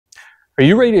Are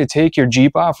you ready to take your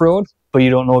Jeep off-road, but you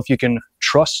don't know if you can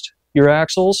trust your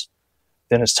axles?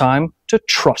 Then it's time to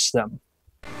trust them.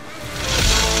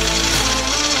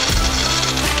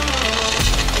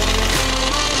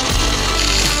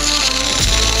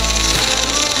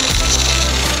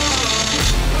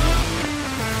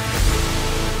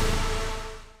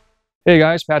 Hey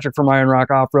guys, Patrick from Iron Rock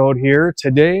Off-Road here.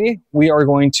 Today we are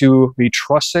going to be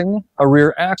trussing a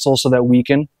rear axle so that we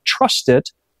can trust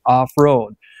it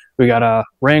off-road. We got a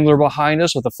Wrangler behind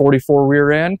us with a 44 rear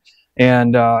end,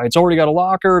 and it's already got a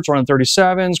locker. It's running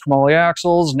 37s, chromoly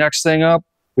axles. Next thing up,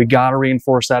 we got to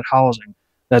reinforce that housing.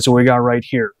 That's what we got right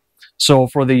here. So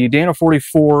for the Dana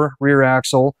 44 rear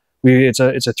axle, it's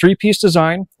a three-piece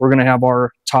design. We're going to have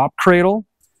our top cradle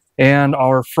and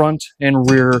our front and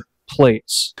rear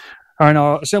plates. All right,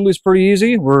 now assembly is pretty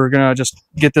easy. We're going to just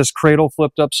get this cradle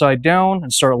flipped upside down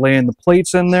and start laying the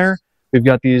plates in there. We've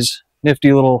got these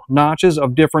nifty little notches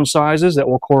of different sizes that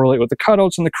will correlate with the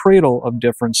cutouts in the cradle of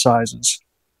different sizes.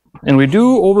 And we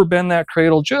do overbend that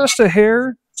cradle just a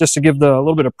hair, just to give a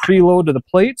little bit of preload to the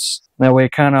plates. That way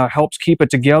it kind of helps keep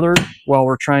it together while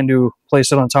we're trying to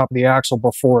place it on top of the axle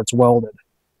before it's welded.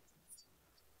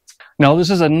 Now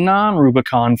this is a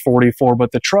non-Rubicon 44,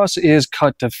 but the truss is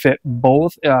cut to fit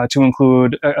both, to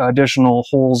include additional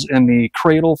holes in the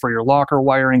cradle for your locker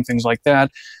wiring, things like that.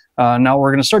 Now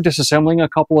we're going to start disassembling a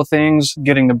couple of things,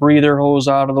 getting the breather hose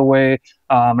out of the way,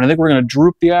 and I think we're going to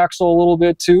droop the axle a little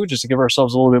bit too, just to give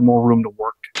ourselves a little bit more room to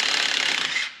work.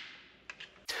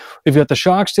 We've got the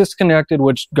shocks disconnected,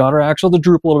 which got our axle to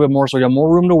droop a little bit more, so we got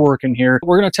more room to work in here.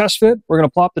 We're going to test fit. We're going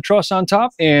to plop the truss on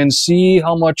top and see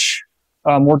how much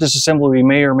more disassembly we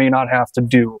may or may not have to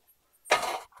do.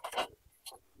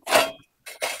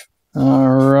 All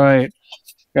right,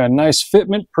 got a nice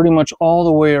fitment pretty much all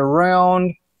the way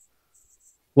around.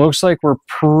 Looks like we're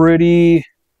pretty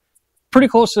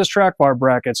close to this track bar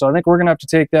bracket, so I think we're gonna have to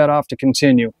take that off to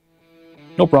continue.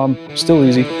 No problem, still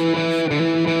easy.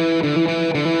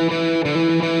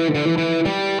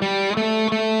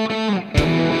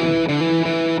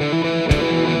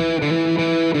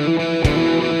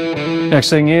 Next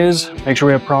thing is, make sure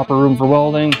we have proper room for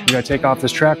welding. We gotta take off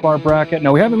this track bar bracket.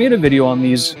 Now we haven't made a video on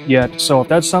these yet, so if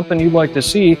that's something you'd like to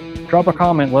see, drop a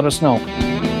comment, let us know.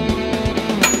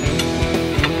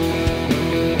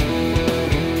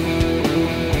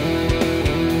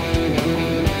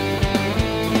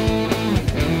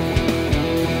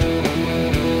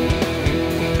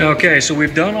 Okay, so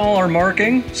we've done all our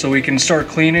marking, so we can start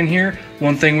cleaning here.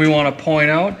 One thing we want to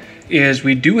point out is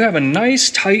we do have a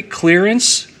nice tight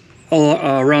clearance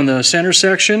around the center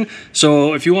section.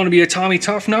 So if you want to be a Tommy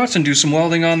Tough Nuts and do some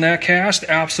welding on that cast,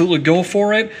 absolutely go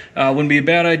for it. Wouldn't be a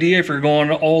bad idea if you're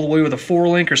going all the way with a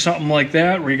 4-link or something like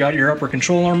that, where you got your upper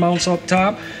control arm mounts up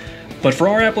top. But for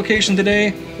our application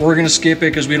today, we're going to skip it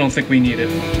because we don't think we need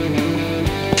it.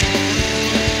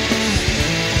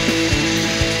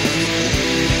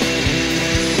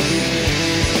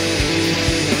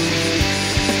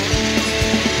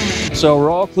 So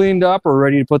we're all cleaned up, we're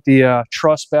ready to put the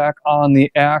truss back on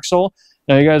the axle.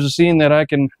 Now you guys have seen that I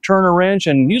can turn a wrench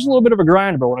and use a little bit of a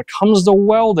grinder, but when it comes to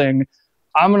welding,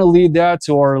 I'm gonna lead that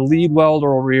to our lead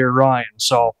welder over here, Ryan.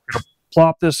 So we're gonna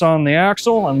plop this on the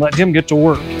axle and let him get to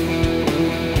work.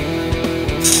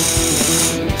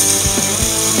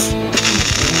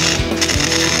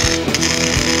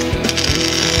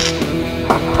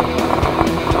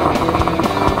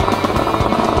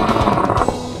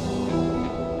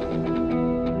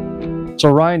 So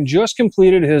Ryan just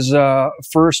completed his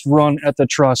first run at the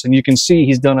truss, and you can see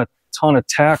he's done a ton of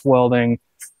tack welding,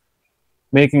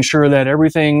 making sure that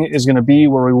everything is going to be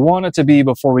where we want it to be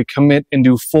before we commit and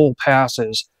do full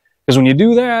passes. Because when you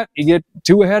do that, you get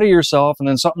too ahead of yourself and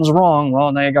then something's wrong.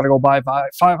 Well, now you got to go buy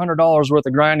 $500 worth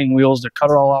of grinding wheels to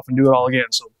cut it all off and do it all again.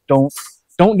 So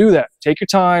don't do that. Take your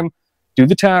time, do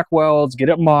the tack welds, get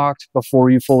it mocked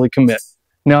before you fully commit.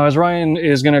 Now, as Ryan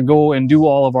is going to go and do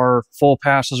all of our full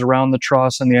passes around the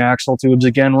truss and the axle tubes,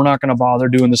 again, we're not going to bother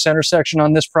doing the center section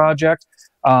on this project.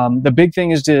 The big thing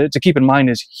is to keep in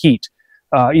mind is heat.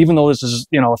 Even though this is,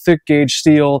 a thick gauge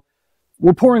steel,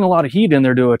 we're pouring a lot of heat in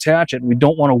there to attach it. We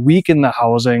don't want to weaken the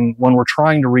housing when we're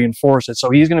trying to reinforce it. So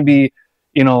he's going to be,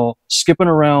 skipping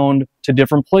around to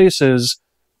different places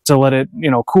to let it,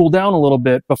 cool down a little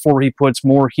bit before he puts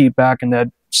more heat back in that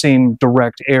same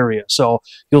direct area. So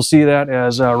you'll see that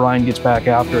as Ryan gets back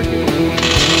after it here.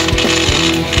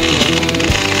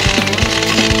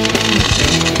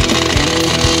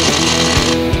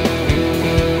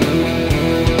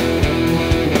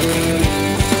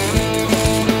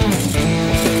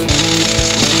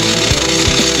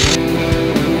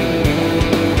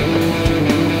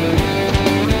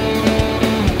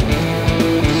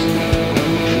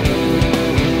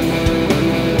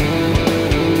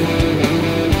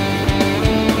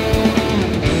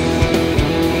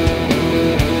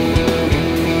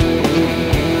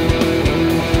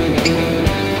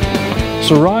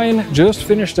 So Ryan just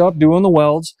finished up doing the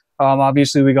welds.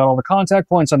 Obviously, we got all the contact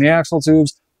points on the axle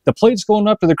tubes. The plate's going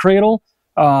up to the cradle.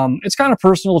 It's kind of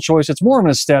personal choice. It's more of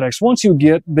an aesthetics. Once you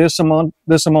get this amount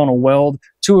of weld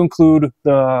to include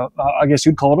the, I guess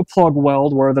you'd call it a plug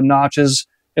weld, where the notches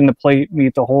in the plate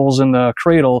meet the holes in the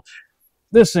cradle,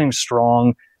 this thing's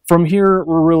strong. From here,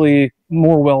 we're really,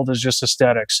 more weld is just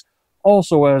aesthetics.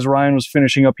 Also, as Ryan was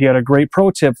finishing up, he had a great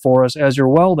pro tip for us. As you're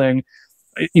welding,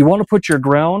 you want to put your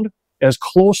ground as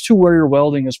close to where you're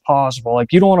welding as possible.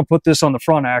 Like, you don't want to put this on the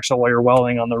front axle while you're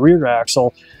welding on the rear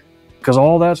axle, because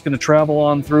all that's going to travel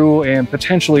on through and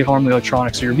potentially harm the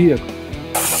electronics of your vehicle.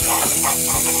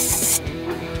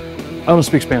 I don't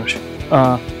speak Spanish.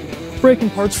 Braking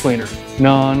parts cleaner,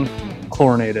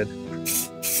 non-chlorinated.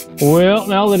 Well,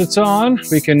 now that it's on,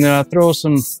 we can throw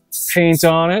some paint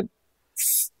on it,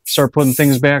 start putting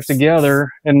things back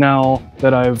together, and now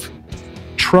that I've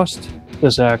trussed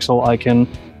this axle, I can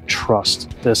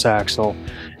trust this axle.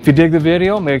 If you dig the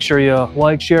video, make sure you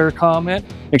like, share, comment.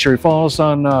 Make sure you follow us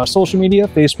on social media,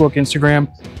 Facebook,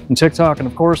 Instagram, and TikTok, and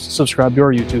of course, subscribe to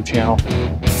our YouTube channel.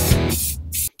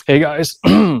 Hey guys,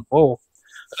 whoa.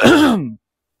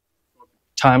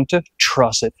 Time to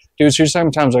truss it. Dude, seriously, how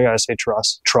many times I gotta say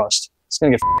trust? Trust. It's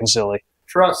gonna get f***ing silly.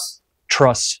 Truss.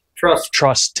 Trust. Trust.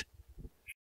 Trust.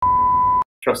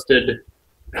 Trusted.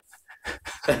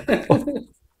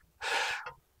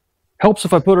 Helps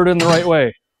if I put it in the right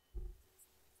way.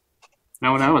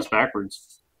 Now it's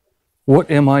backwards. What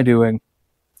am I doing?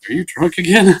 Are you drunk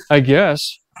again? I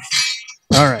guess.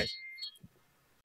 All right.